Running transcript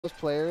those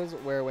players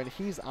where when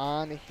he's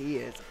on, he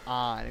is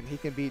on, and he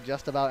can beat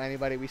just about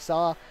anybody. We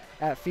saw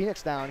at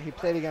Phoenix Down, he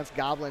played against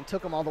Goblin,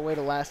 took him all the way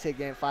to last hit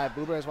game 5.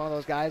 BooBear is one of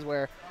those guys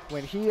where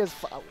when he's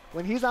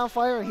on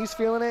fire and he's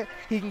feeling it,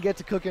 he can get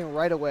to cooking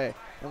right away.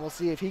 And we'll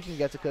see if he can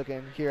get to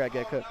cooking here at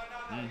Get Cooked.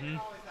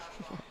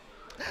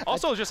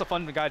 Also, just a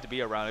fun guy to be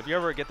around. If you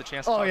ever get the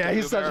chance to oh talk yeah, to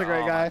he's such a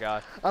great guy. My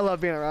God. I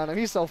love being around him.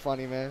 He's so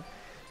funny, man.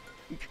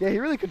 Yeah, he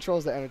really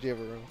controls the energy of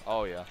a room.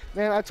 Oh yeah.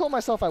 Man, I told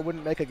myself I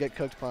wouldn't make a Get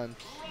Cooked pun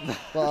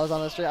while I was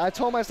on the stream. I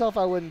told myself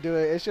I wouldn't do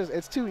it.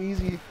 It's too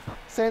easy.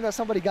 Saying that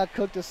somebody got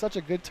cooked is such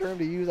a good term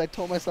to use. I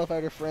told myself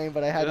I'd refrain,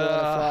 but I had to let it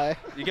fly.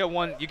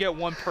 You get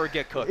one per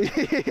Get Cooked.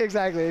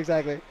 exactly.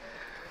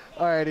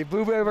 Alrighty,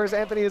 BooBear versus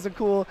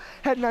AnthonyIsntCool.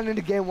 Heading on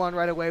into game 1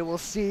 right away. We'll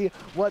see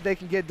what they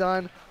can get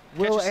done.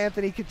 Will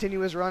Anthony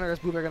continue his run, or is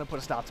BooBear going to put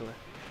a stop to it?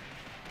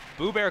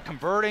 BooBear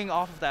converting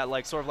off of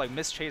that sort of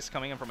missed chase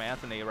coming in from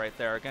Anthony right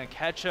there. Going to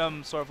catch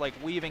him, sort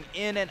of weaving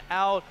in and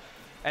out,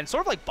 and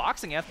sort of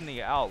boxing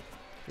Anthony out.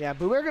 Yeah,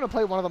 BooBear going to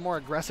play one of the more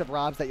aggressive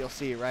robs that you'll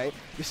see, right?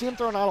 You see him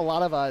throwing out a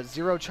lot of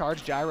zero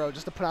charge gyro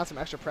just to put on some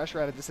extra pressure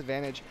at a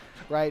disadvantage,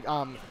 right?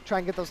 Try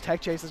and get those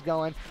tech chases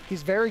going.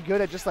 He's very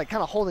good at just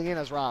kind of holding in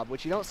his rob,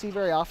 which you don't see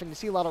very often. You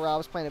see a lot of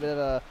robs playing a bit of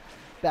a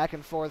back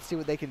and forth, see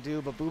what they can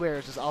do, but BooBear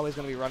is just always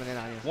going to be running in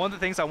on you. One of the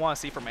things I want to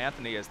see from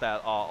Anthony is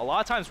that a lot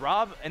of times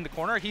Rob in the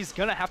corner, he's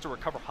going to have to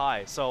recover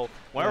high. So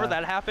whenever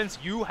that happens,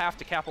 you have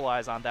to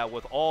capitalize on that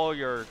with all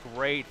your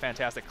great,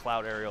 fantastic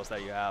Cloud aerials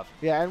that you have.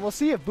 Yeah, and we'll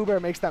see if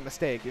BooBear makes that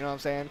mistake, you know what I'm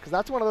saying? Because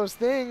that's one of those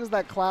things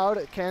that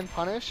Cloud can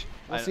punish.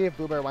 We'll see if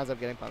BooBear winds up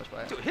getting punished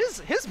by it. Dude,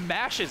 his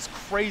mash is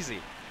crazy.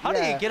 How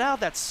did he get out of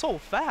that so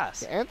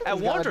fast? Yeah, at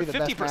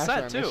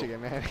 150% too.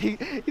 Michigan, man.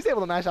 He's able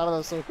to mash out of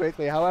those so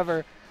quickly.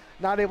 However,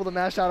 not able to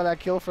mash out of that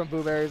kill from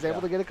BooBear. He's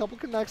able to get a couple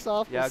connects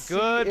off. Yeah,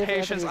 good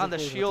patience on the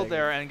shield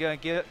there, and gonna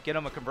get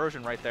him a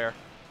conversion right there.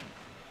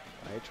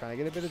 All right, trying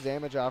to get a bit of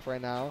damage off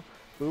right now.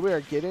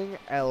 BooBear getting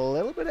a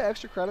little bit of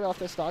extra credit off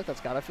this stock. That's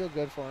got to feel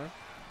good for him.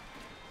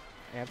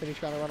 Anthony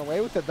trying to run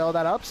away with it, though.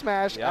 That up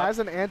smash as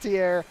an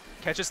anti-air.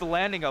 Catches the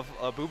landing of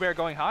BooBear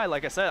going high.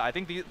 Like I said, I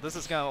think this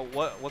is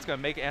what's going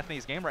to make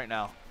Anthony's game right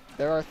now.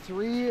 There are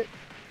 3...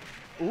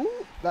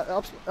 Ooh, that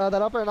up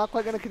air not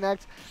quite going to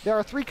connect. There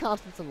are 3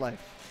 constants in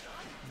life.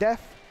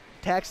 Death,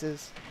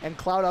 taxes, and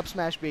Cloud up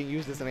smash being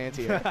used as an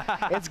anti-air.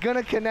 It's going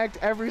to connect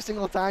every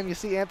single time. You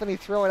see Anthony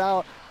throw it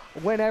out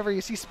whenever. You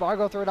see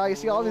Spargo throw it out. You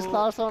see all these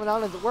Clouds throwing it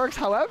out, and it works.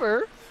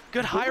 However,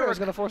 good high is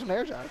going to force an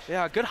air dodge.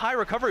 Yeah, good high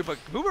recovery, but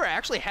BooBear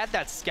actually had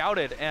that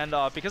scouted, and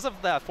because of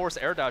that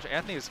forced air dodge,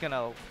 Anthony is going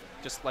to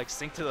just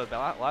sink to the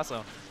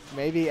lasso.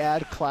 Maybe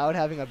add Cloud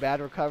having a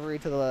bad recovery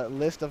to the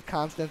list of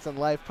constants in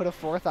life. Put a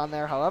 4th on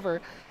there.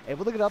 However,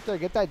 able to get up there,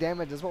 get that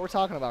damage is what we're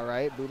talking about,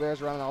 right?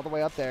 BooBear's running all the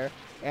way up there.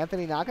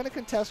 Anthony not going to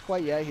contest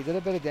quite yet. He did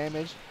a bit of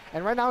damage.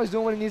 And right now he's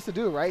doing what he needs to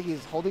do, right?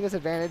 He's holding his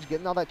advantage,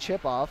 getting all that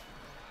chip off,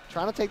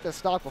 trying to take the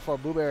stock before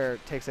BooBear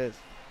takes his.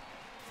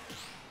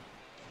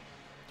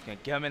 Gonna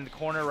get him in the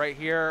corner right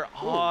here.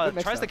 Oh,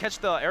 tries to catch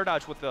the air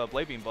dodge with the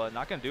Blade Beam, but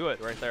not going to do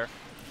it right there.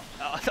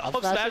 Up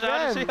smash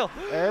out of shield.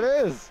 There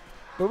it is.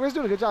 BooBear's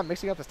doing a good job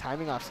mixing up his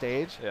timing off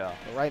stage. Yeah.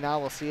 But right now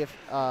we'll see if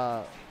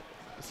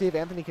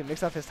Anthony can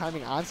mix up his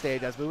timing on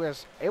stage, as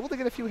BooBear's able to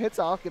get a few hits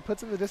off. It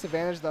puts him at a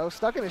disadvantage though.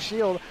 Stuck in his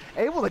shield,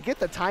 able to get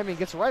the timing,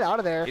 gets right out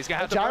of there. He's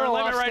gonna have to burn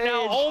limit right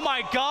now. Oh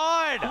my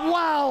God!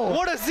 Wow!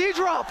 What a Z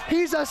drop!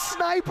 He's a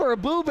sniper.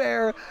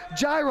 BooBear,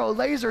 gyro,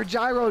 laser,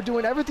 gyro,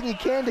 doing everything he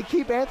can to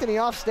keep Anthony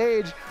off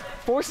stage.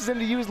 Forces him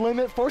to use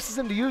limit, forces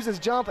him to use his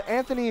jump.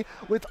 Anthony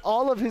with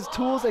all of his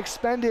tools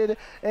expended,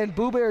 and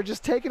BooBear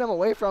just taking him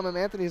away from him.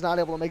 Anthony's not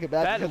able to make it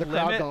back because the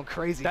crowd going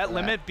crazy. That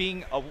limit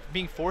being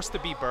forced to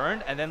be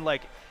burned, and then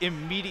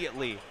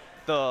immediately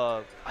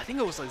I think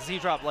it was a Z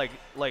drop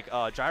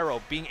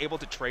gyro being able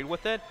to trade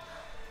with it.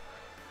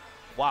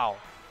 Wow.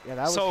 Yeah,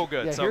 that was so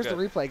good. Yeah, so here's good.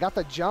 the replay. Got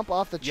the jump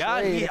off the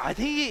trade. I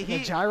think he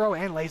gyro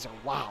and laser.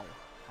 Wow.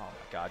 Oh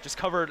my God, just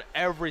covered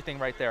everything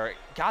right there.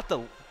 Got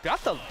the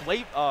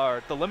blade,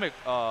 the limit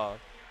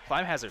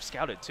climb hazard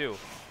scouted too.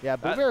 Yeah,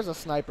 BooBear's a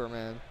sniper,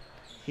 man.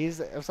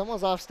 If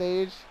someone's off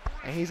stage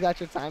and he's got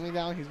your timing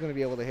down, he's going to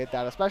be able to hit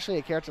that, especially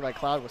a character like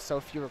Cloud with so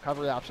few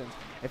recovery options.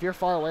 If you're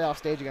far away off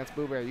stage against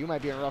BooBear, you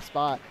might be in a rough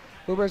spot.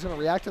 BooBear's going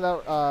to react to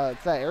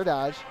that air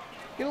dodge,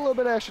 get a little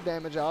bit of extra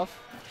damage off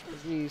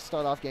as we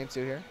start off game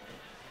 2 here.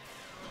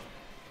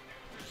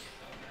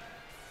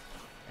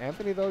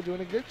 Anthony, though,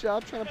 doing a good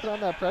job trying to put on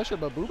that pressure,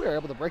 but BooBear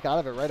able to break out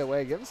of it right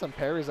away, getting some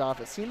parries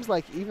off. It seems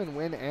like even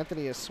when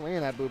Anthony is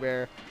swinging at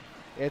BooBear,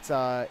 it's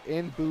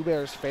in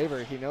BooBear's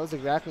favor. He knows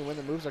exactly when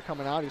the moves are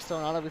coming out. He's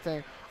throwing out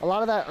everything. A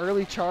lot of that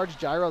early charge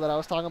gyro that I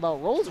was talking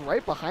about rolls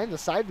right behind the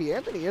side B.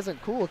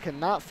 AnthonyIsntCool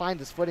cannot find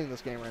his footing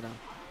this game right now.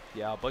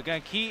 Yeah, but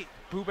going to keep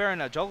BooBear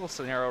in a juggle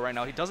scenario right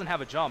now. He doesn't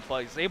have a jump,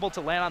 but he's able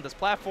to land on this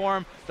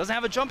platform. Doesn't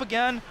have a jump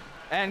again,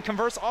 and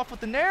converts off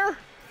with the Nair.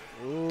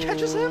 Ooh.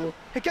 Catches him.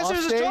 He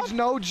catches his jump.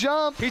 No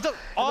jump. He does.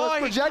 Oh, those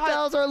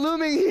projectiles are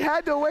looming. He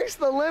had to waste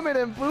the limit,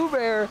 and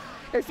BooBear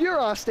if you're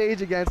off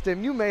stage against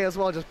him, you may as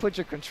well just put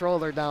your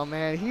controller down,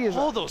 man. He is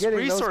all those getting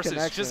resources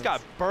those just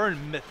got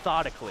burned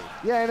methodically.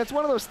 Yeah, and it's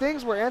one of those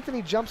things where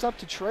Anthony jumps up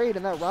to trade,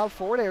 and that Rob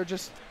forward air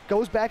just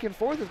goes back and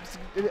forth.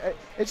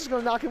 It's just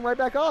going to knock him right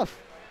back off.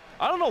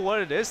 I don't know what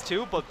it is,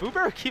 too, but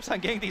BooBear keeps on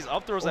getting these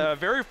up throws at a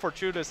very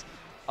fortuitous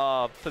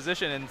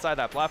position inside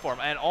that platform.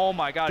 And, oh,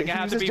 my God, Did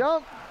he use his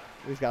jump?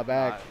 He's got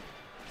back.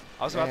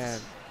 I was about to...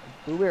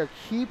 BooBear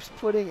keeps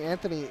putting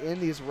Anthony in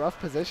these rough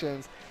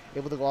positions,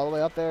 able to go all the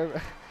way up there.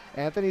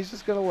 Anthony's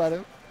just going to let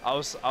him. I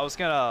was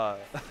going to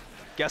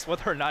guess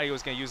whether or not he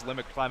was going to use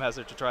Limit Climb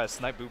Hazard to try to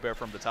snipe BooBear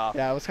from the top.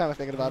 Yeah, I was kind of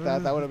thinking about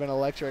that. That would have been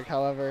electric.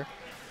 However,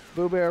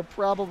 BooBear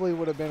probably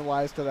would have been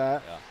wise to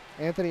that. Yeah.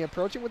 Anthony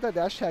approaching with that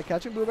dash attack,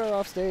 catching BooBear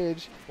off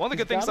stage. One of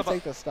the good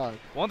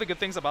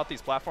things about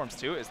these platforms,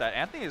 too, is that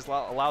Anthony is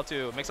allowed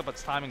to mix up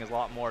his timing a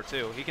lot more,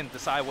 too. He can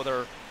decide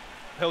whether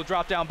he'll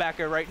drop down back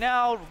air right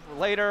now,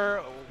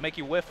 later, make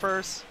you whiff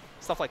first,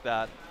 stuff like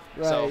that.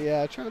 Right, so,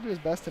 yeah, trying to do his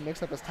best to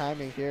mix up his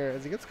timing here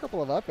as he gets a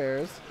couple of up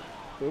airs.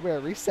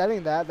 BooBear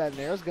resetting that. That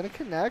Nair's going to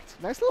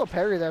connect. Nice little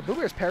parry there.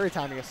 BooBear's parry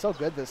timing is so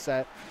good this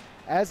set,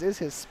 as is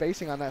his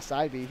spacing on that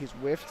side B. He's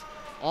whiffed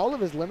all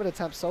of his limit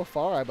attempts so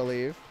far, I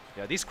believe.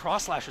 Yeah, these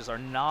cross slashes are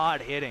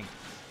not hitting.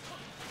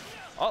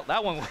 Oh,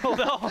 that one will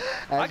though.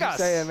 I got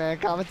saying, man,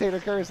 commentator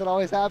curse. It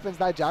always happens.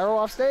 That gyro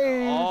off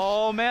stage.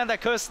 Oh man,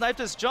 that could have sniped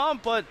his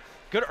jump, but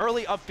good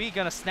early up B,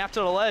 gonna snap to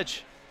the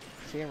ledge.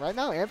 See, right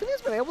now, Anthony's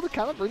been able to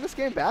kind of bring this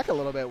game back a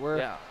little bit.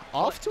 We're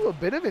off to a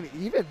bit of an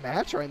even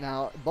match right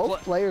now.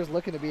 Both players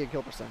looking to be at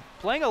kill percent.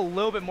 Playing a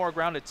little bit more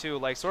grounded too,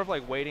 like sort of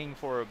like waiting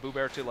for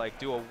BooBear to like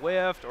do a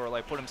whiff or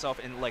like put himself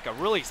in like a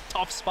really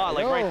tough spot,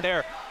 like right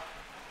there.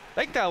 I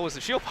think that was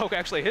a shield poke,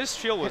 actually. His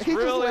shield was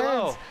really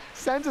low.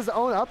 Sends his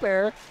own up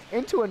air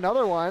into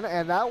another one,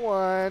 and that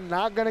one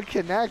not going to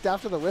connect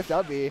after the whiffed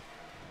up B.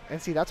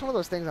 And see, that's one of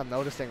those things I'm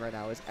noticing right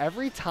now is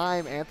every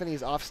time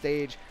Anthony's off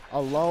stage, a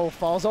low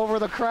falls over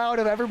the crowd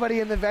of everybody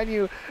in the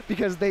venue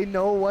because they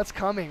know what's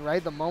coming,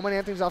 right? The moment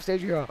Anthony's off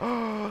stage, you go,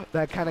 oh,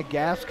 that kind of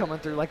gasp coming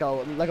through like a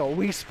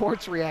Wii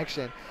Sports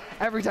reaction.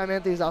 Every time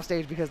Anthony's off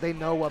stage because they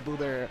know what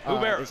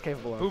BooBear is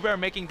capable of. BooBear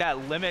making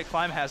that limit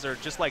climb hazard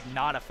just like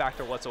not a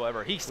factor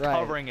whatsoever. He's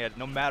covering it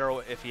no matter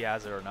if he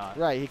has it or not.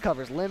 Right, he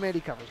covers limit,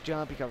 he covers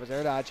jump, he covers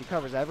air dodge, he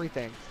covers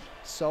everything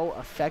so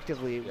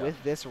effectively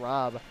with this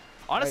Rob.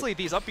 Honestly,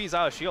 these up Bs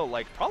out of shield,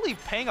 like probably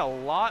paying a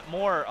lot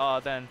more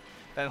than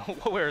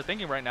what we were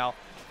thinking right now.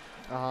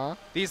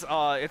 These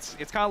it's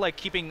kind of like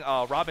keeping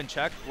Rob in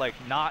check, like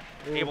not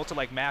able to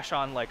like mash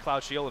on like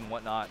Cloud Shield and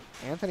whatnot.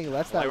 Anthony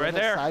lets that right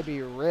there side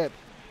B rip.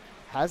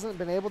 Hasn't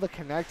been able to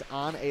connect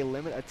on a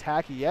limit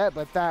attack yet,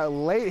 but that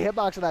late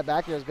hitbox of that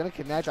back air is going to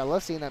connect. I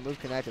love seeing that move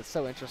connect. It's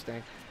so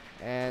interesting.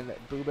 And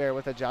BooBear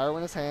with a gyro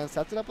in his hand,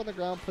 sets it up on the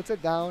ground, puts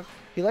it down.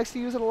 He likes to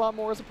use it a lot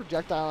more as a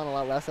projectile and a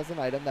lot less as an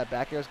item. That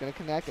back air is going to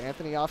connect.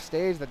 Anthony off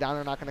stage. The down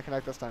air not going to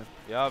connect this time.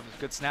 Yeah,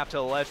 good snap to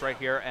the ledge right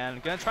here.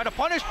 And going to try to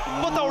punish,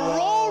 but the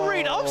roll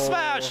read up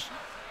smash.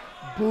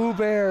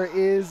 BooBear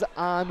is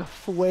on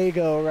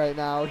fuego right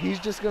now. He's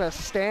just going to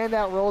stand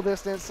at roll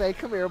distance, say,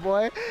 come here,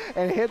 boy,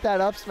 and hit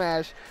that up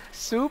smash.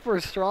 Super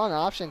strong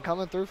option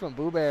coming through from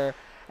BooBear.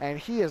 And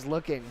he is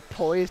looking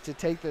poised to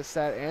take this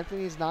set.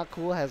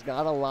 AnthonyIsntCool has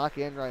got to lock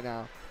in right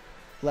now.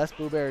 Lest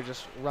BooBear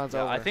just runs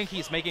over. I think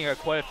he's making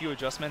quite a few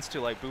adjustments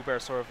to like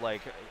BooBear sort of like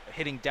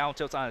hitting down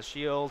tilts on his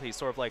shield. He's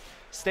sort of like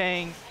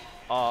staying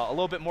a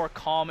little bit more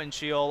calm in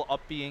shield,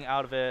 up being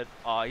out of it.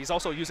 He's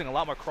also using a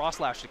lot more cross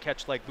slash to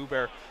catch like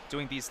BooBear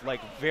doing these like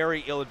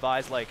very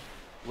ill-advised like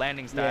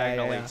landings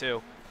diagonally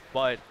too.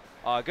 But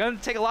gonna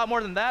take a lot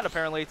more than that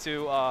apparently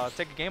to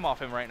take a game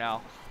off him right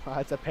now.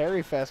 It's a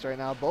parry fest right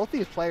now. Both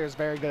these players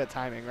very good at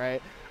timing,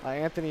 right?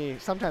 Anthony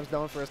sometimes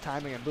known for his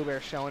timing, and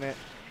BooBear showing it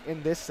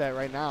in this set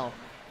right now.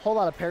 Whole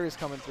lot of parries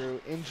coming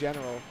through in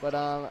general. But,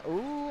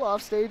 ooh,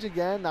 off stage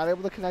again. Not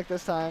able to connect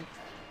this time.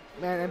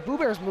 Man, and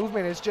BooBear's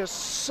movement is just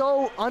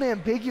so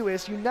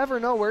unambiguous. You never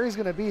know where he's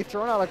going to be.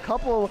 Throwing out a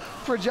couple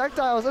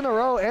projectiles in a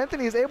row.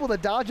 Anthony is able to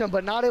dodge them,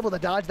 but not able to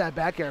dodge that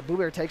back air.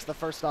 BooBear takes the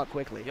first stock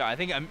quickly. Yeah, I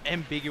think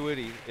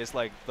ambiguity is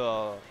like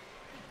the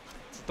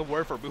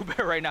word for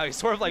BooBear right now. He's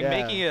sort of like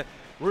making it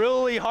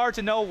really hard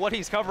to know what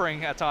he's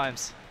covering at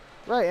times.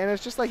 Right, and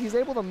it's just like he's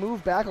able to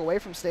move back away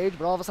from stage,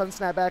 but all of a sudden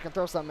snap back and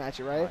throw something at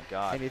you, right? Oh my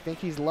God. And you think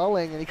he's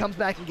lulling, and he comes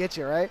back and gets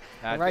you, right?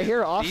 And right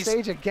here, off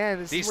stage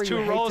again. These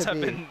two rolls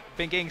have been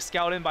getting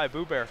scouted in by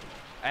BooBear.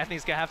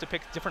 Anthony's going to have to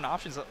pick different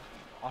options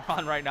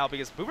on right now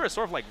because BooBear is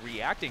sort of like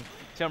reacting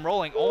to him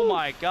rolling. Ooh. Oh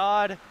my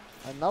God.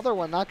 Another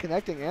one not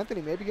connecting.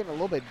 Anthony maybe getting a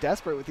little bit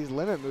desperate with these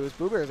limit moves.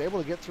 BooBear is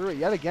able to get through it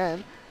yet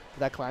again.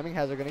 That climbing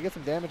hazard going to get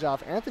some damage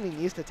off. Anthony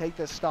needs to take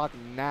this stock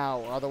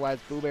now, otherwise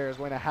BooBear is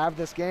going to have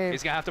this game.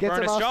 He's going to have to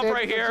burn his jump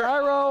right here.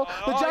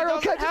 The gyro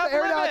catches the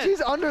air dodge.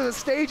 He's under the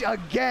stage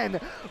again.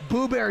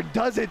 BooBear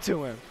does it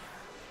to him.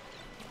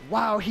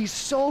 Wow, he's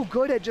so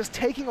good at just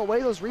taking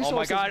away those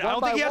resources. Oh my God, I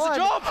don't think he has a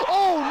jump.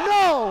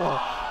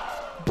 Oh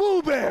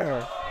no!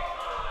 BooBear!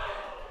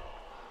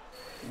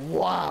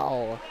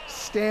 Wow.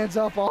 stands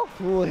up all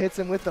cool, hits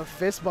him with the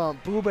fist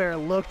bump.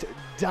 BooBear looked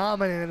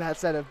dominant in that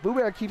set. If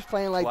BooBear keeps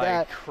playing like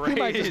that, he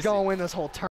might just go and win this whole tournament.